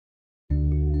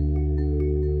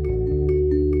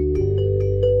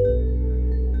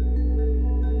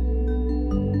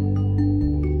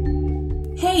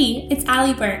It's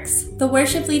Allie Burks, the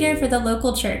worship leader for the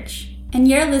local church, and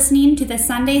you're listening to the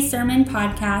Sunday Sermon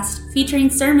Podcast featuring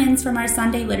sermons from our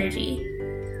Sunday liturgy.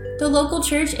 The local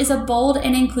church is a bold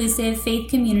and inclusive faith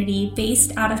community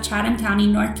based out of Chatham County,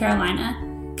 North Carolina,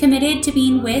 committed to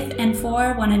being with and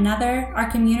for one another, our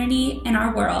community, and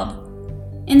our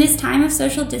world. In this time of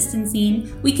social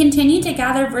distancing, we continue to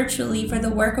gather virtually for the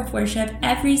work of worship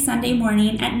every Sunday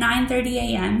morning at 9:30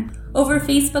 a.m. over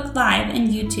Facebook Live and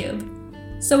YouTube.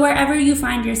 So wherever you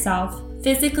find yourself,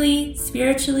 physically,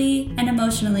 spiritually, and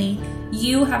emotionally,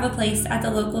 you have a place at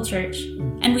the local church,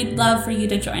 and we'd love for you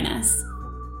to join us.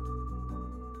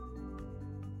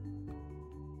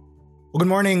 Well, good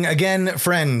morning again,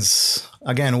 friends.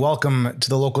 Again, welcome to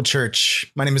the local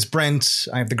church. My name is Brent.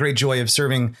 I have the great joy of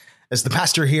serving as the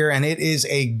pastor here, and it is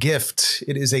a gift.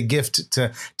 It is a gift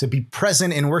to be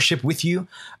present in worship with you,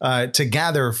 to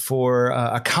gather for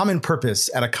a common purpose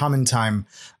at a common time,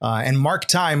 and mark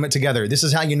time together. This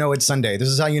is how you know it's Sunday. This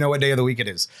is how you know what day of the week it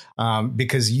is,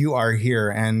 because you are here,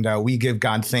 and we give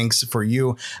God thanks for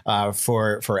you,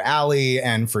 for Allie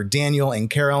and for Daniel and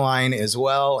Caroline as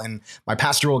well, and my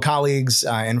pastoral colleagues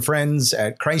and friends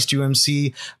at Christ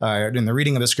UMC in the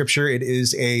reading of the scripture. It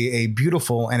is a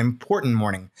beautiful and important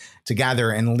morning to gather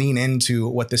and lean into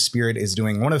what the Spirit is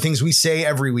doing. One of the things we say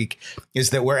every week is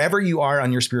that wherever you are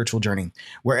on your spiritual journey,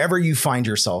 wherever you find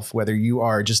yourself, whether you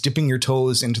are just dipping your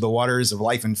toes into the waters of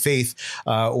life and faith,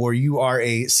 or you are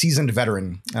a seasoned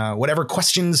veteran, whatever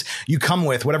questions you come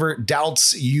with, whatever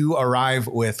doubts you arrive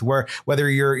with, whether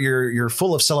you're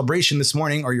full of celebration this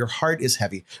morning or your heart is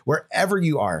heavy, wherever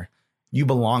you are, you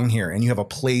belong here and you have a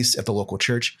place at the local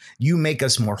church. You make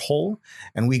us more whole,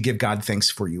 and we give God thanks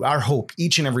for you. Our hope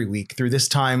each and every week through this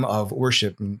time of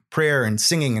worship and prayer and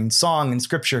singing and song and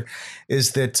scripture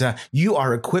is that you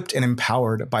are equipped and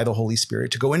empowered by the Holy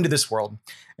Spirit to go into this world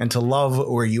and to love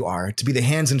where you are, to be the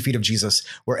hands and feet of Jesus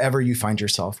wherever you find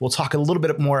yourself. We'll talk a little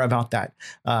bit more about that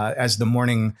as the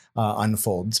morning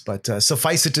unfolds, but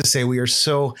suffice it to say, we are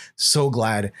so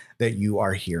glad that you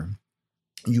are here.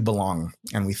 You belong,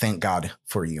 and we thank God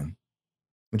for you.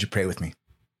 Would you pray with me?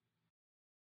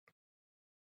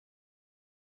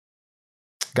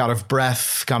 God of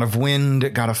breath, God of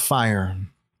wind, God of fire,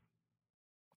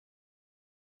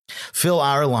 fill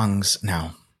our lungs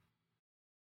now.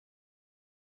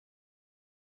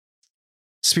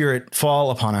 Spirit,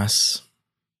 fall upon us,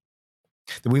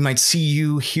 that we might see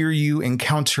you, hear you,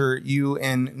 encounter you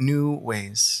in new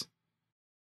ways.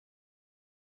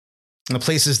 In the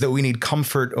places that we need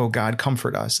comfort, oh God,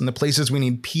 comfort us. In the places we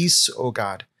need peace, oh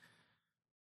God,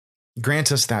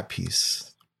 grant us that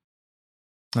peace.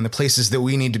 In the places that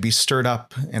we need to be stirred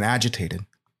up and agitated,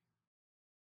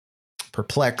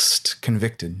 perplexed,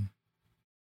 convicted,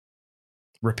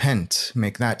 repent,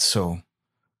 make that so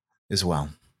as well.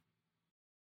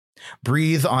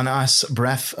 Breathe on us,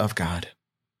 breath of God,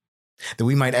 that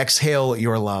we might exhale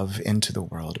your love into the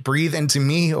world. Breathe into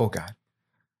me, oh God,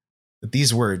 that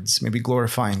these words may be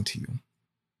glorifying to you.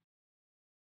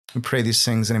 We pray these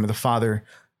things in the name of the Father,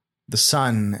 the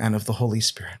Son, and of the Holy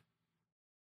Spirit.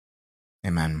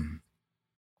 Amen.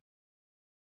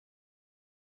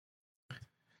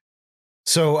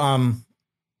 So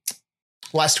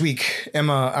last week,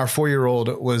 Emma, our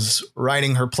 4-year-old, was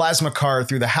riding her plasma car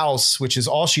through the house, which is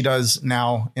all she does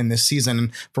now in this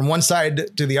season, from one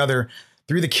side to the other,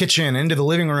 through the kitchen, into the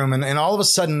living room, and all of a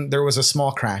sudden there was a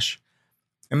small crash.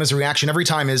 Emma's reaction every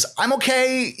time is, I'm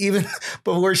okay, even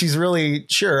before she's really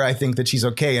sure, I think, that she's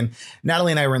okay. And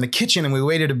Natalie and I were in the kitchen and we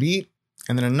waited a beat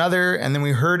and then another. And then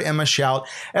we heard Emma shout,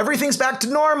 everything's back to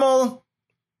normal.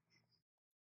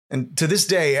 And to this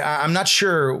day, I'm not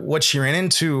sure what she ran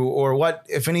into or what,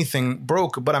 if anything,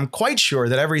 broke, but I'm quite sure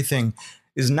that everything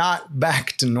is not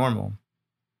back to normal.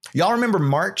 Y'all remember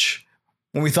March,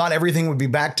 when we thought everything would be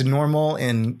back to normal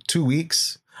in 2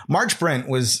 weeks? March Brent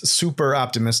was super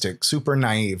optimistic, super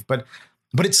naive, but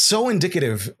it's so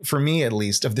indicative, for me at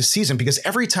least, of this season, because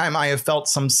every time I have felt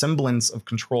some semblance of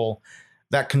control,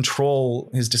 that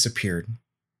control has disappeared.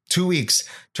 2 weeks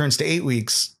turns to 8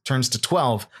 weeks, turns to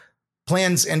 12.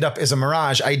 Plans end up as a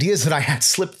mirage. Ideas that I had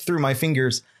slipped through my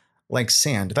fingers like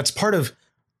sand. That's part of,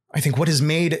 I think, what has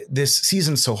made this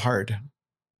season so hard.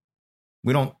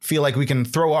 We don't feel like we can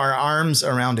throw our arms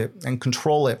around it and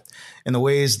control it in the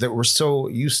ways that we're so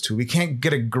used to. We can't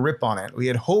get a grip on it. We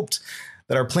had hoped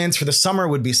that our plans for the summer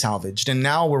would be salvaged, and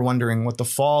now we're wondering what the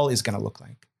fall is going to look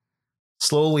like.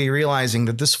 Slowly realizing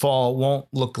that this fall won't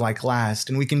look like last,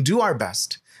 and we can do our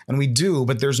best, and we do,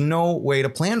 but there's no way to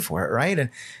plan for it, right? And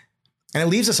it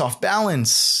leaves us off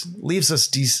balance, leaves us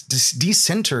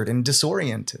decentered and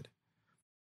disoriented.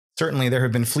 Certainly, there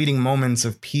have been fleeting moments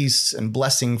of peace and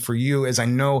blessing for you, as I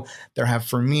know there have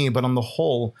for me. But on the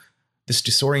whole, this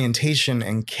disorientation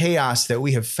and chaos that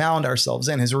we have found ourselves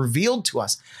in has revealed to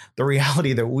us the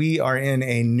reality that we are in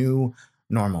a new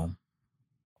normal.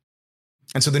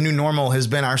 And so the new normal has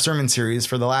been our sermon series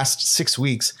for the last 6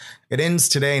 weeks. It ends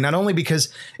today, not only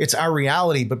because it's our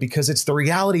reality, but because it's the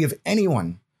reality of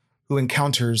anyone who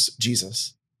encounters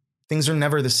Jesus. Things are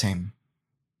never the same.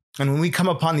 And when we come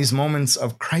upon these moments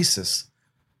of crisis,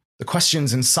 the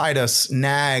questions inside us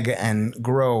nag and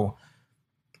grow.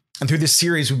 And through this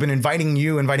series, we've been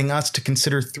inviting us to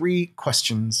consider 3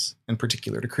 questions in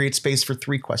particular, to create space for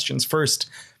 3 questions. First,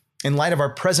 in light of our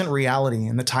present reality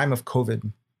in the time of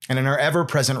COVID, and in our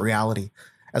ever-present reality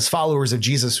as followers of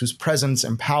Jesus, whose presence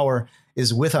and power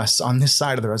is with us on this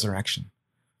side of the resurrection.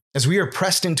 As we are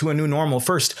pressed into a new normal,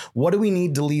 first, what do we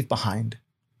need to leave behind?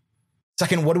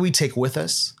 Second, what do we take with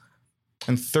us?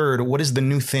 And third, what is the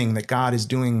new thing that God is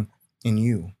doing in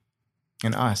you,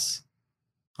 in us,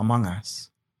 among us?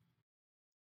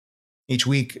 Each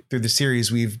week through the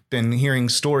series, we've been hearing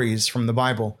stories from the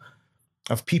Bible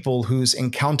of people whose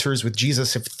encounters with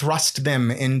Jesus have thrust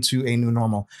them into a new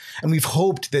normal. And we've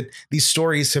hoped that these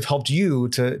stories have helped you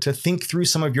to think through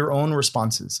some of your own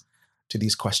responses to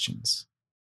these questions.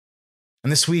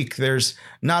 And this week, there's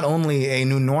not only a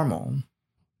new normal,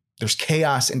 there's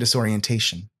chaos and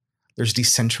disorientation. There's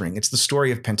decentering. It's the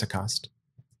story of Pentecost.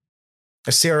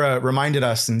 As Sarah reminded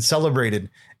us and celebrated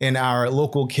in our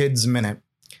local Kids Minute,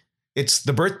 it's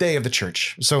the birthday of the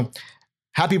church. So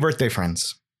happy birthday,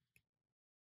 friends.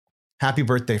 Happy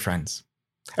birthday, friends.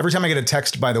 Every time I get a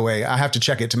text, by the way, I have to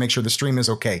check it to make sure the stream is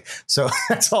okay. So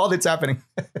that's all that's happening.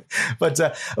 But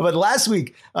last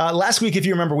week, if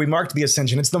you remember, we marked the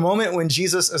ascension. It's the moment when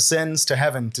Jesus ascends to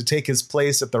heaven to take his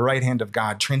place at the right hand of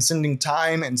God, transcending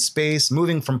time and space,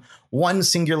 moving from one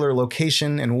singular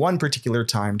location and one particular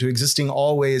time to existing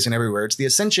always and everywhere. It's the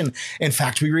ascension, in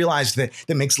fact, we realized that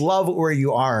makes love where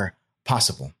you are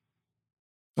possible.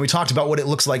 We talked about what it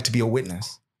looks like to be a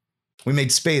witness. We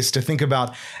made space to think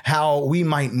about how we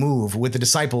might move with the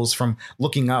disciples from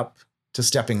looking up to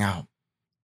stepping out.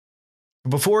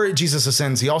 Before Jesus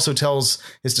ascends, he also tells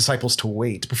his disciples to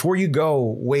wait. Before you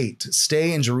go, wait.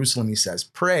 Stay in Jerusalem, he says.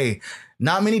 Pray.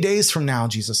 Not many days from now,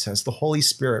 Jesus says, the Holy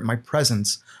Spirit, my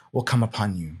presence, will come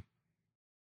upon you.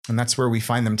 And that's where we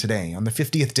find them today, on the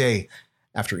 50th day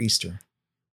after Easter.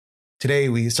 Today,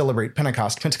 we celebrate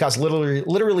Pentecost. Pentecost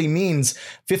literally means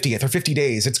 50th or 50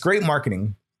 days. It's great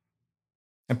marketing.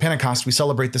 At Pentecost, we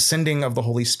celebrate the sending of the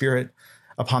Holy Spirit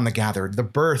upon the gathered, the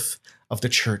birth of the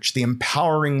church, the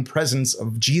empowering presence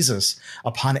of Jesus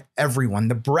upon everyone,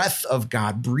 the breath of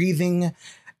God breathing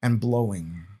and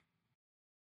blowing.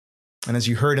 And as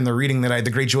you heard in the reading that I had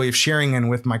the great joy of sharing in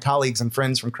with my colleagues and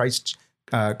friends from Christ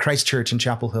Church in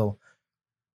Chapel Hill,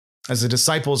 as the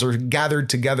disciples are gathered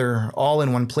together all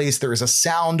in one place, there is a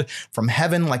sound from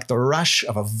heaven like the rush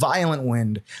of a violent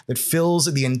wind that fills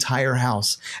the entire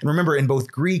house. And remember, in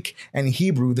both Greek and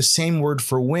Hebrew, the same word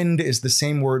for wind is the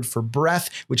same word for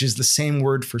breath, which is the same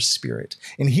word for spirit.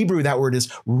 In Hebrew, that word is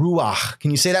ruach.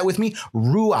 Can you say that with me?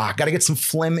 Ruach. Got to get some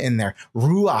phlegm in there.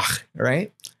 Ruach,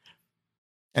 right?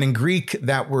 And in Greek,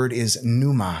 that word is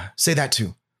pneuma. Say that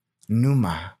too.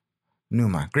 Pneuma.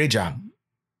 Pneuma. Great job.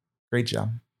 Great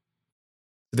job.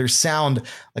 There's sound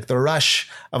like the rush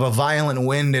of a violent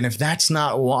wind. And if that's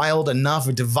not wild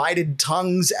enough, divided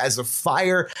tongues as a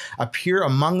fire appear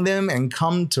among them and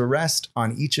come to rest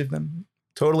on each of them.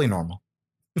 Totally normal.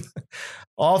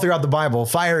 All throughout the Bible,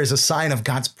 fire is a sign of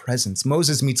God's presence.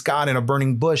 Moses meets God in a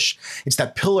burning bush. It's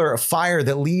that pillar of fire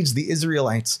that leads the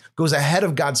Israelites, goes ahead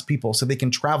of God's people so they can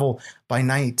travel by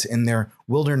night in their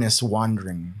wilderness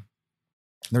wandering.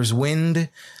 There's wind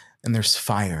and there's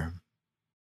fire.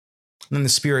 And then the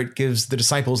Spirit gives the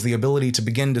disciples the ability to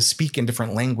begin to speak in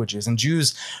different languages. And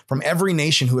Jews from every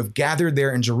nation who have gathered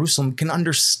there in Jerusalem can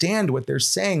understand what they're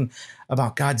saying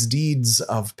about God's deeds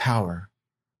of power.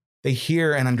 They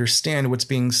hear and understand what's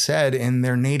being said in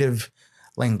their native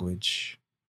language.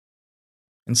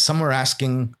 And some were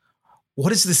asking, what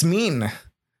does this mean?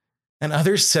 And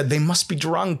others said they must be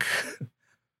drunk.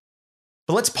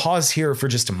 But let's pause here for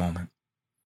just a moment.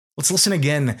 Let's listen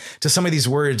again to some of these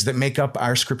words that make up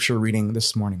our scripture reading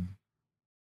this morning.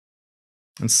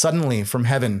 And suddenly from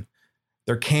heaven,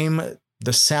 there came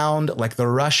the sound like the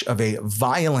rush of a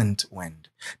violent wind.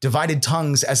 Divided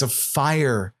tongues as of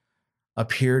fire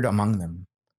appeared among them.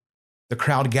 The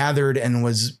crowd gathered and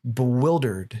was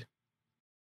bewildered.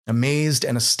 Amazed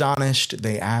and astonished,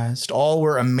 they asked. All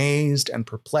were amazed and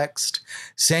perplexed,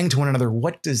 saying to one another,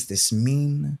 what does this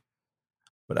mean?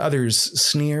 But others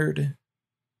sneered.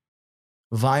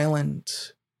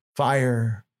 Violent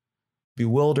fire,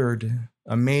 bewildered,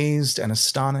 amazed and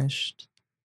astonished,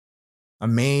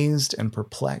 amazed and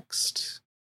perplexed.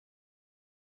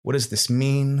 What does this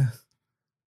mean?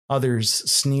 Others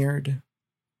sneered.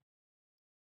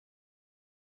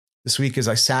 This week, as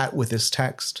I sat with this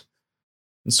text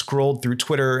and scrolled through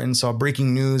Twitter and saw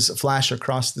breaking news flash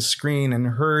across the screen and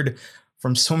heard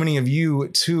from so many of you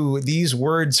too, these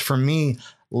words from me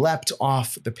leapt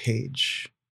off the page.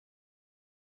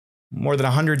 More than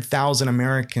 100,000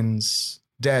 Americans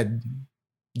dead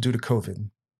due to COVID.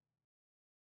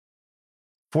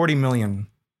 40 million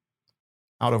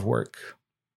out of work.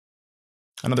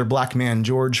 Another black man,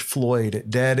 George Floyd,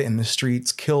 dead in the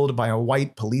streets, killed by a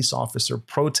white police officer.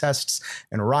 Protests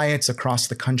and riots across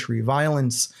the country.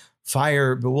 Violence,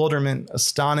 fire, bewilderment,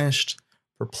 astonished,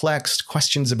 perplexed,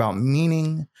 questions about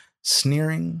meaning,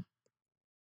 sneering.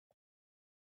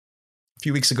 A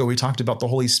few weeks ago, we talked about the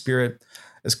Holy Spirit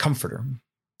as comforter,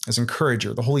 as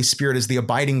encourager. The Holy Spirit is the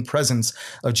abiding presence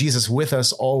of Jesus with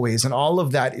us always. And all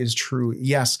of that is true.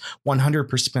 Yes,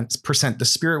 100%. The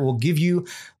Spirit will give you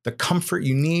the comfort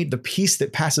you need, the peace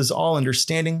that passes all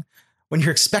understanding when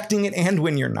you're expecting it and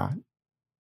when you're not.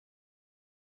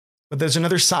 But there's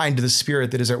another side to the Spirit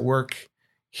that is at work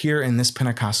here in this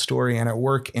Pentecost story and at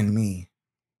work in me.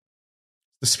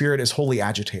 The Spirit is holy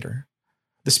agitator.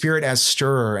 The Spirit as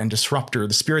stirrer and disruptor,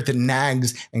 the Spirit that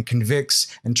nags and convicts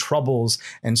and troubles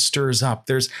and stirs up.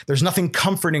 There's nothing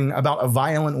comforting about a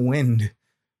violent wind.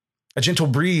 A gentle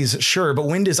breeze, sure, but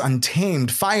wind is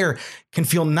untamed. Fire can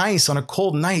feel nice on a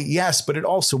cold night, yes, but it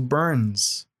also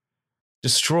burns,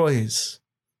 destroys,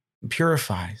 and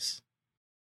purifies.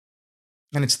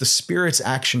 And it's the Spirit's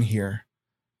action here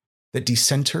that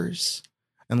decenters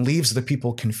and leaves the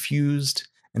people confused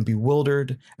and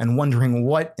bewildered and wondering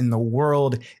what in the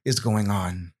world is going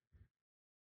on.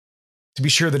 To be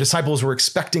sure, the disciples were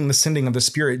expecting the sending of the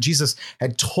Spirit. Jesus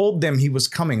had told them he was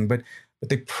coming, but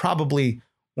they probably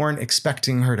weren't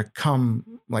expecting her to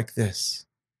come like this.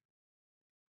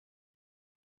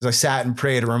 As I sat and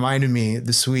prayed, it reminded me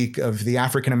this week of the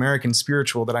African-American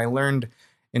spiritual that I learned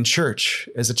in church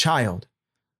as a child.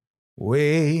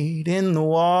 Wade in the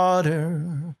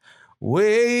water,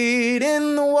 wade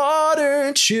in the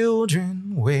water,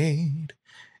 children, wade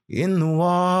in the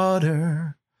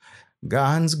water.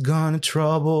 God's gonna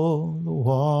trouble the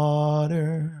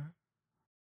water.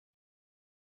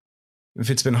 If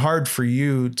it's been hard for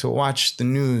you to watch the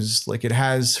news like it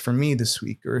has for me this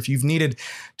week, or if you've needed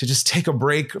to just take a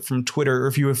break from Twitter, or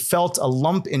if you have felt a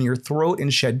lump in your throat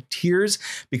and shed tears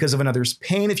because of another's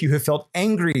pain, if you have felt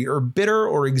angry or bitter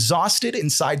or exhausted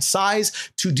inside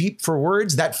sighs too deep for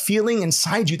words, that feeling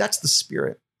inside you, that's the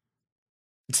Spirit.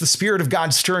 It's the Spirit of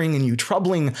God stirring in you,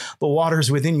 troubling the waters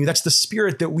within you. That's the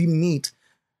Spirit that we meet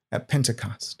at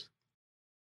Pentecost.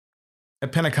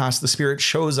 At Pentecost, the Spirit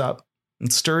shows up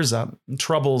and stirs up and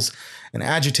troubles and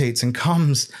agitates and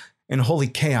comes in holy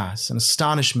chaos and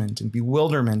astonishment and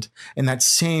bewilderment. And that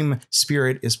same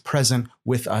Spirit is present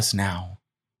with us now.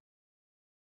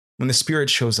 When the Spirit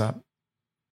shows up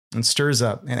and stirs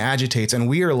up and agitates, and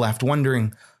we are left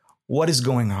wondering what is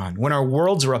going on, when our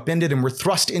worlds are upended and we're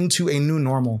thrust into a new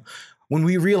normal, when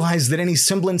we realize that any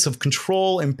semblance of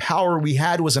control and power we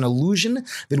had was an illusion,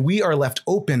 that we are left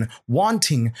open,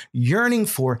 wanting, yearning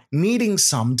for, needing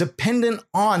some, dependent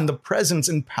on the presence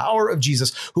and power of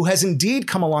Jesus, who has indeed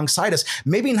come alongside us,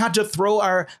 maybe not to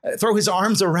throw his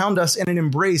arms around us in an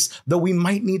embrace, though we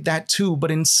might need that too,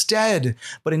 but instead,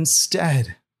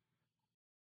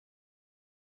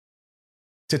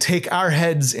 to take our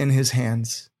heads in his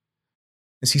hands.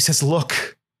 As he says,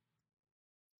 look,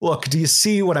 do you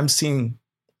see what I'm seeing?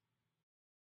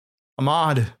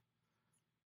 Ahmad,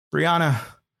 Brianna,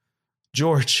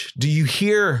 George, do you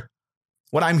hear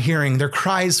what I'm hearing? Their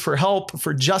cries for help,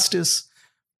 for justice,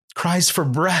 cries for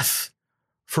breath,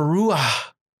 for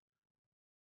ruah.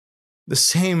 The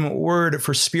same word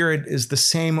for spirit is the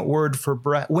same word for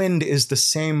breath. Wind is the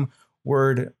same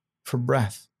word for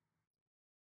breath.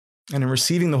 And in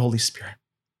receiving the Holy Spirit,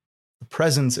 the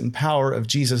presence and power of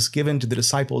Jesus given to the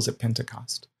disciples at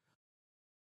Pentecost,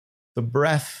 the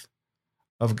breath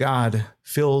of God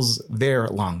fills their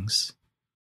lungs.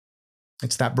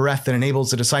 It's that breath that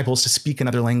enables the disciples to speak in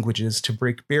other languages, to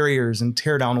break barriers and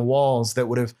tear down walls that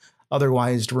would have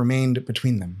otherwise remained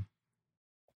between them.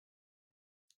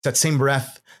 It's that same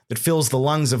breath that fills the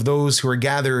lungs of those who are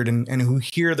gathered and who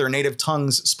hear their native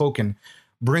tongues spoken,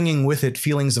 bringing with it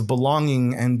feelings of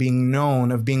belonging and being known,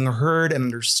 of being heard and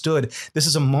understood. This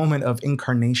is a moment of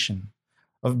incarnation,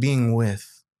 of being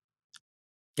with.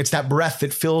 It's that breath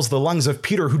that fills the lungs of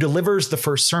Peter, who delivers the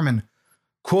first sermon,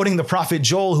 quoting the prophet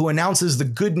Joel, who announces the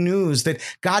good news that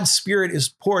God's Spirit is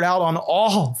poured out on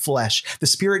all flesh, the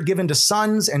Spirit given to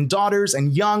sons and daughters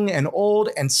and young and old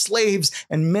and slaves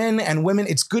and men and women.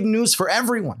 It's good news for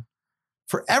everyone,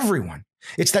 for everyone.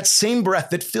 It's that same breath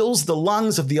that fills the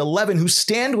lungs of the 11 who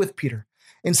stand with Peter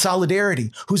in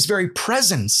solidarity, whose very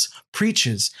presence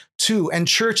preaches to. And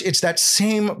church, it's that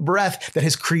same breath that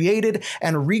has created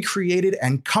and recreated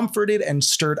and comforted and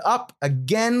stirred up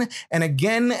again and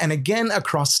again and again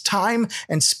across time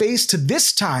and space to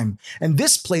this time and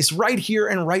this place right here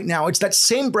and right now. It's that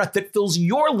same breath that fills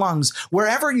your lungs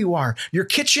wherever you are, your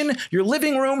kitchen, your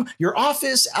living room, your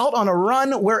office, out on a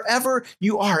run, wherever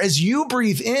you are. As you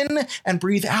breathe in and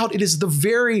breathe out, it is the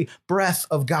very breath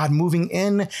of God moving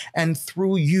in and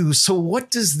through you. So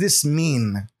what does this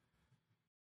mean?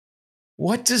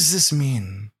 What does this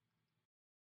mean?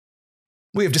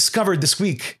 We have discovered this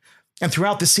week and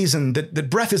throughout the season that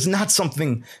breath is not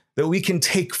something that we can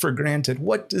take for granted.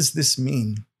 What does this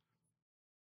mean?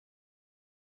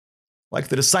 Like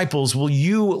the disciples, will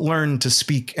you learn to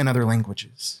speak in other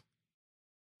languages?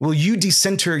 Will you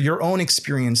decenter your own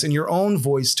experience and your own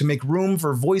voice to make room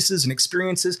for voices and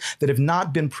experiences that have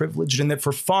not been privileged and that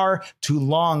for far too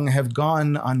long have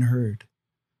gone unheard?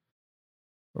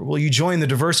 Or will you join the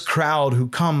diverse crowd who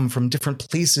come from different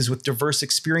places with diverse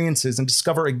experiences and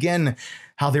discover again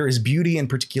how there is beauty and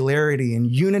particularity and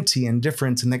unity and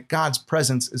difference, and that God's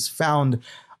presence is found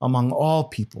among all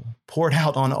people, poured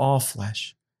out on all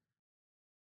flesh?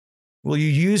 Will you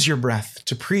use your breath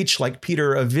to preach, like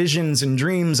Peter, of visions and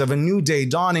dreams of a new day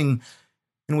dawning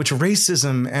in which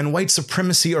racism and white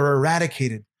supremacy are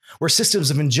eradicated, where systems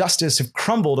of injustice have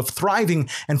crumbled, of thriving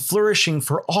and flourishing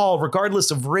for all, regardless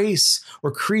of race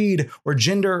or creed or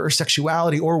gender or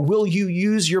sexuality? Or will you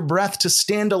use your breath to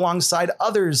stand alongside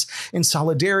others in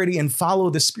solidarity and follow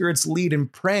the Spirit's lead in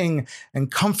praying and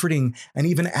comforting and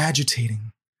even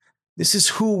agitating? This is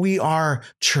who we are,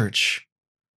 church.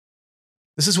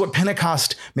 This is what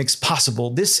Pentecost makes possible.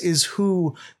 This is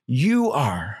who you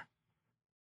are.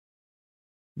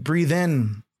 Breathe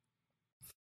in.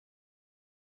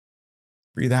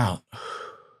 Breathe out.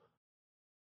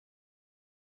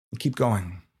 And keep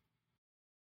going.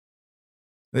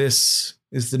 This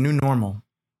is the new normal.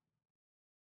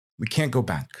 We can't go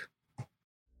back.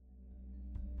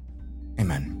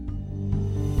 Amen.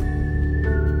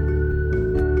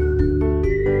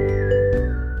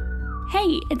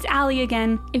 Hey, it's Allie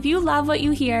again. If you love what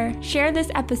you hear, share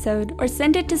this episode or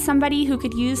send it to somebody who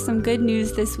could use some good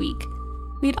news this week.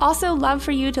 We'd also love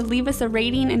for you to leave us a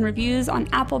rating and reviews on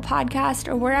Apple Podcast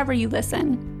or wherever you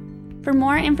listen. For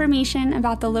more information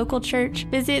about the local church,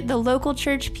 visit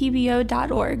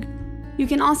thelocalchurchpbo.org. You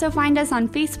can also find us on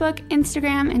Facebook,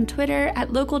 Instagram, and Twitter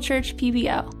at Local Church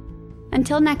PBO.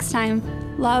 Until next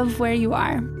time, love where you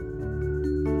are.